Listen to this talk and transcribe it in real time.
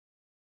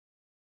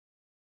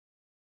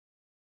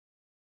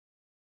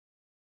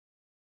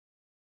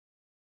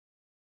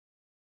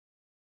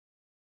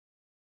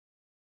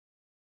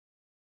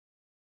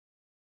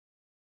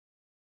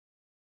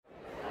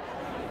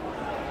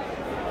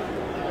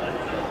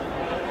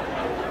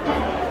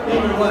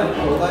Number one,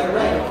 pull by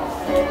right,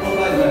 pull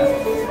by left,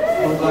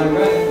 pull by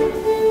right.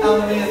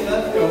 Allemande and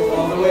left, go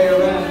all the way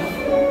around.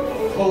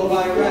 Pull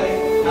by right,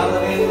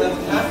 Allemande and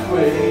left,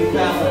 halfway,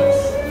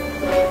 balance.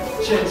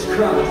 Chins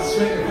cross,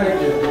 swing your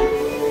partner.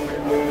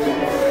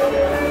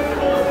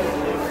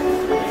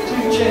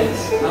 Two chins,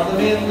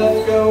 Allemande and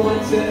left, go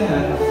once and a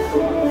half.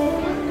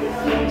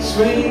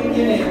 Swing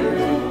your neighbor.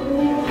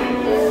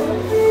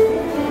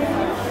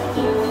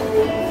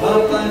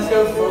 Love lines go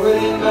forward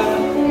and back.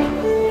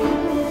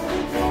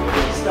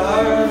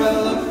 Star by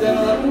the left and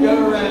left, go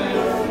around.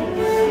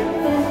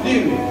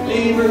 New,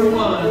 neighbor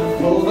one,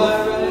 pull by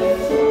right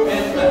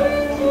and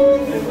left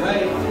and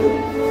right.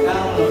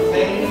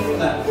 Allemande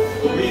left,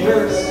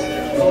 reverse,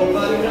 pull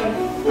by right.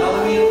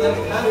 Allemande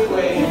left,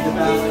 halfway into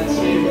balance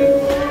here.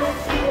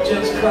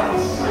 Just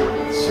cross,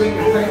 swing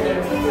your partner.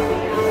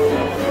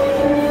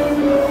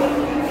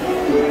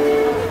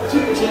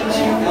 Two chins,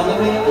 shoot,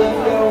 Allemande left,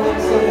 go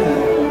once and a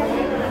half.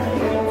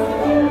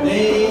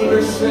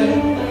 Neighbor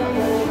swing.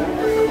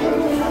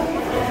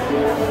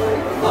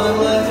 On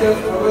lines go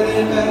forward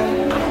and back.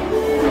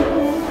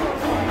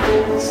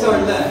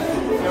 Start left,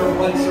 go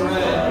once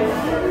around.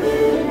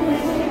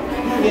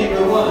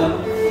 Neighbor one,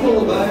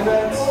 pull by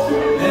right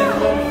and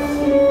left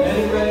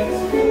and right.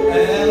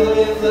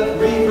 Allemande left,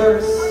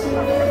 reverse.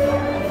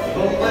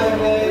 Pull by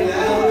right,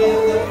 Allemande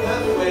left,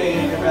 halfway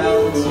in your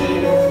balance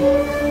here.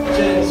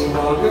 Just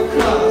walk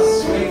across,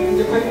 swing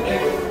the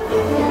picnic.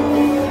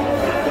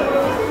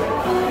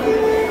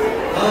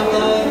 On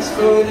lines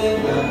forward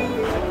and back.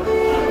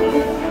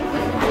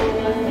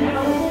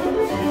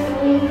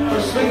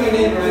 Swing your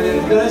neighbor, and then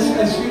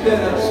as you do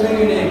that up, swing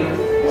your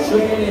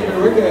neighbor,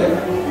 we're good.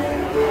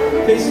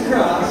 Face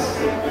across,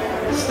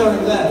 start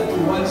left,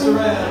 once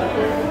around.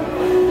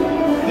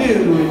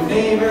 New,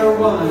 neighbor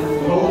one,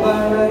 pull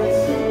by right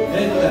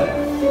and left.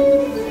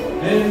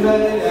 And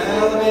right,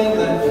 Allemande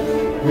left,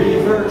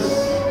 reverse,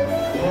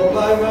 pull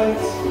by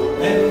right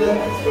and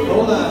left.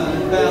 Hold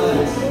on,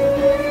 balance,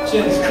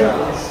 chins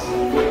cross,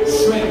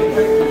 swing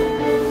quickly.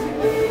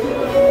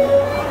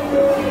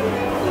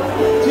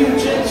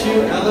 You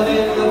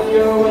Allemande left,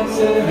 go once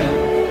and a half.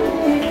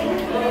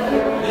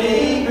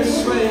 Neighbor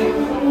swing.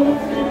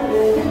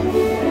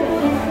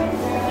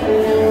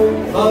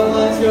 Long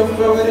lines go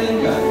forward and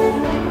back.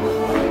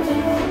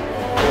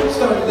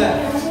 Start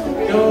left,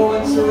 go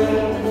once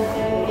around.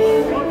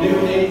 New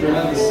neighbor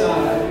on the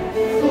side.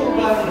 Pull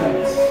by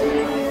right,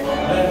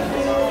 left,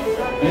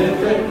 and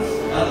right.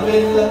 Allemande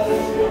left,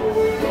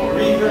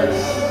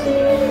 reverse.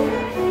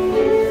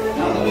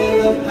 Allemande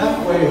left,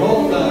 halfway,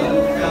 hold on,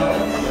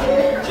 balance.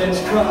 Chins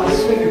cross,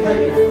 swing your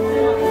partner.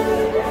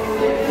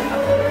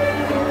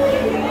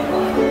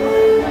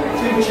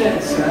 Two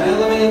chins,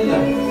 Allemande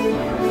left.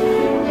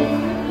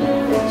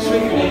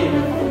 Swing your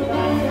neighbor.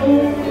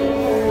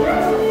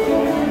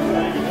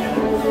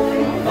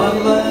 On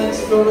lines,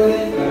 forward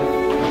and back.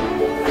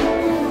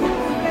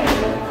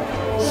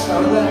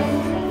 Start left.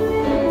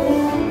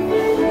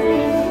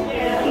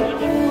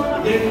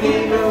 New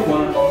neighbor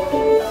one.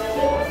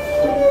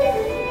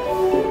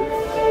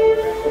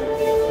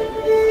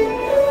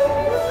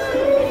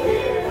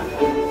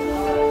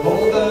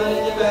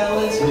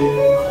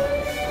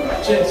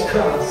 Chins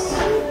cross,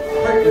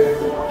 partner.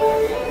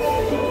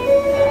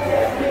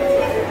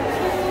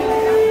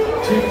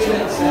 Two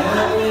chins,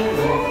 Allemande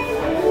left.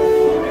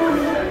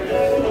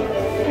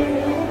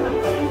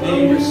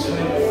 Neighbor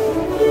swing.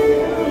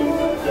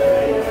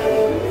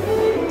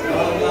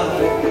 On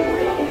line.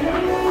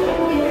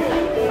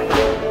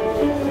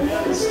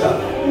 Stop.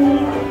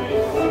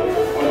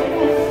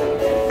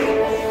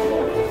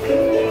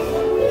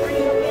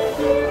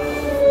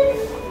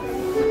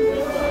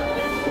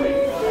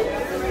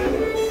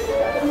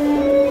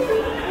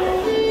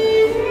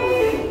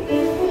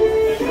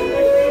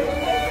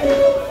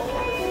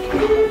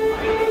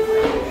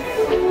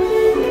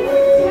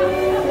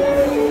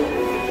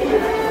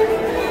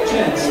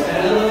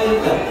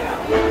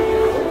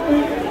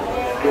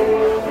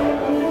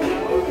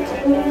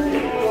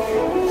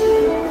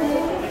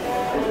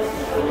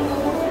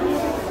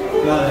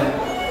 Line.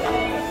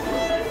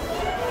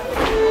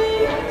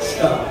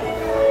 Stop.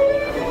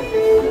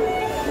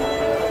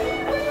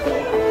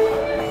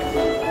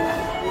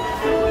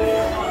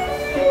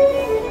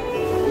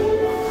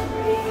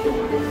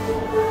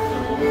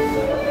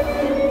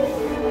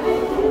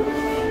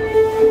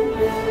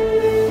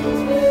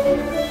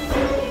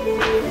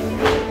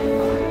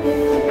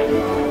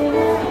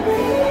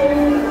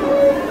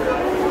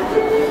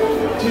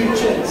 Two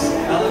chins,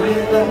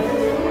 Allemande left.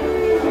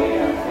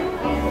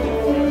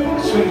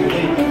 Swing your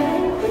neighbor.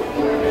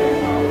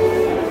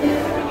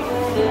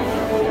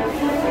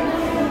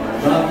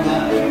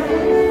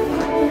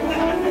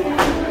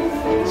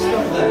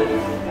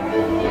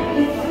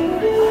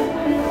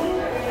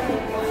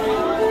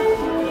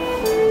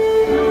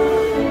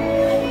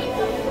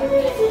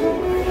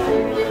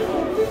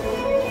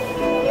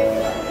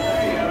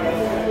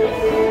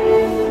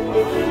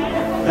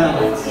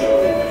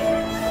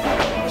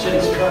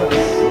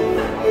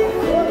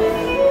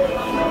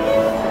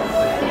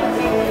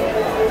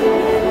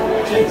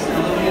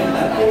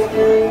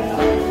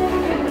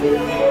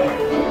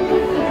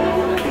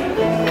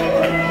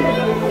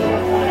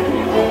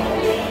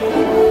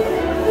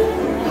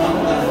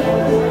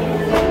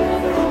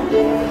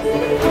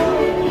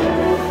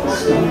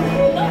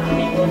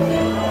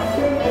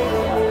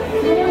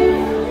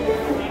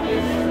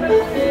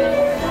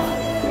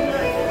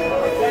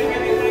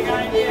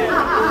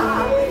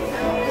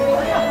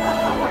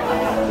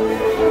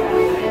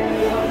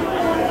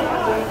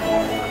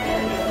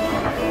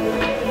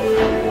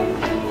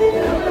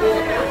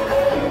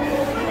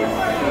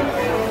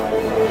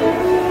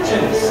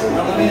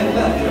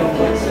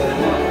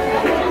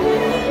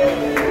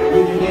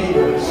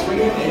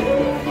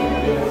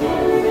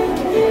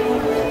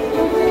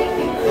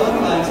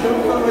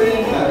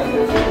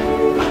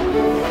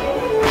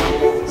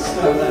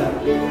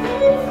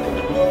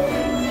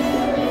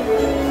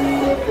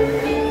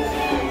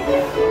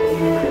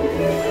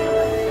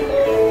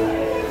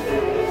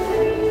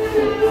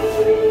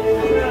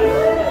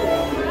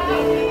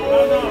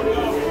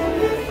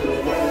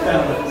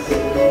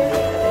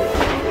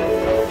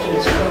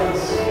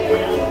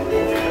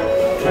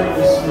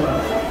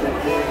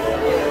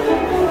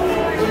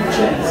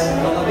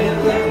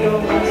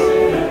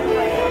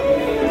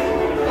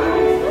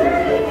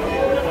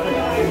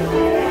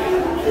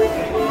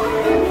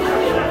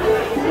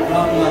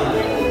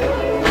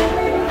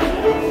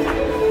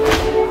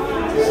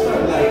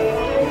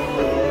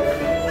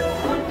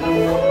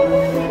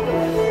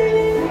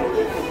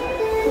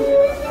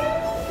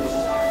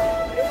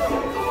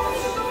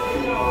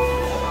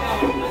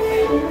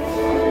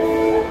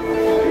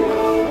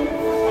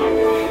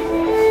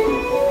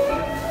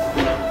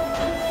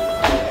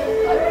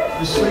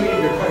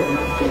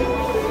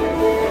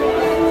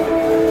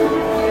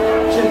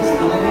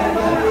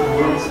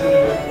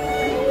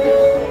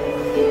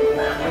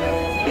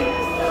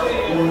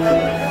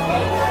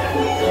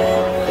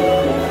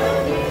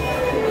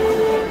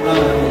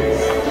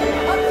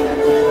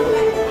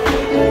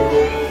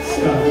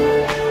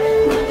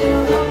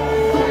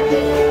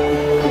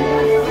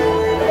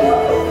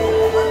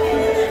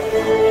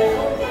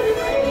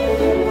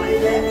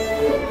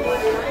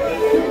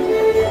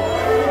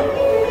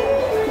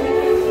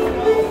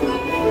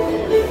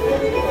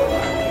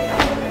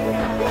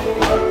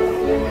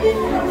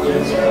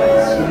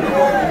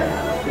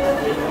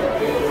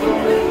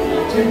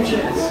 Two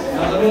chins,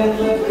 element,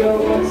 let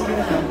go, once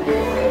again.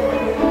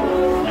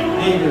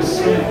 Neighbors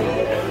swing.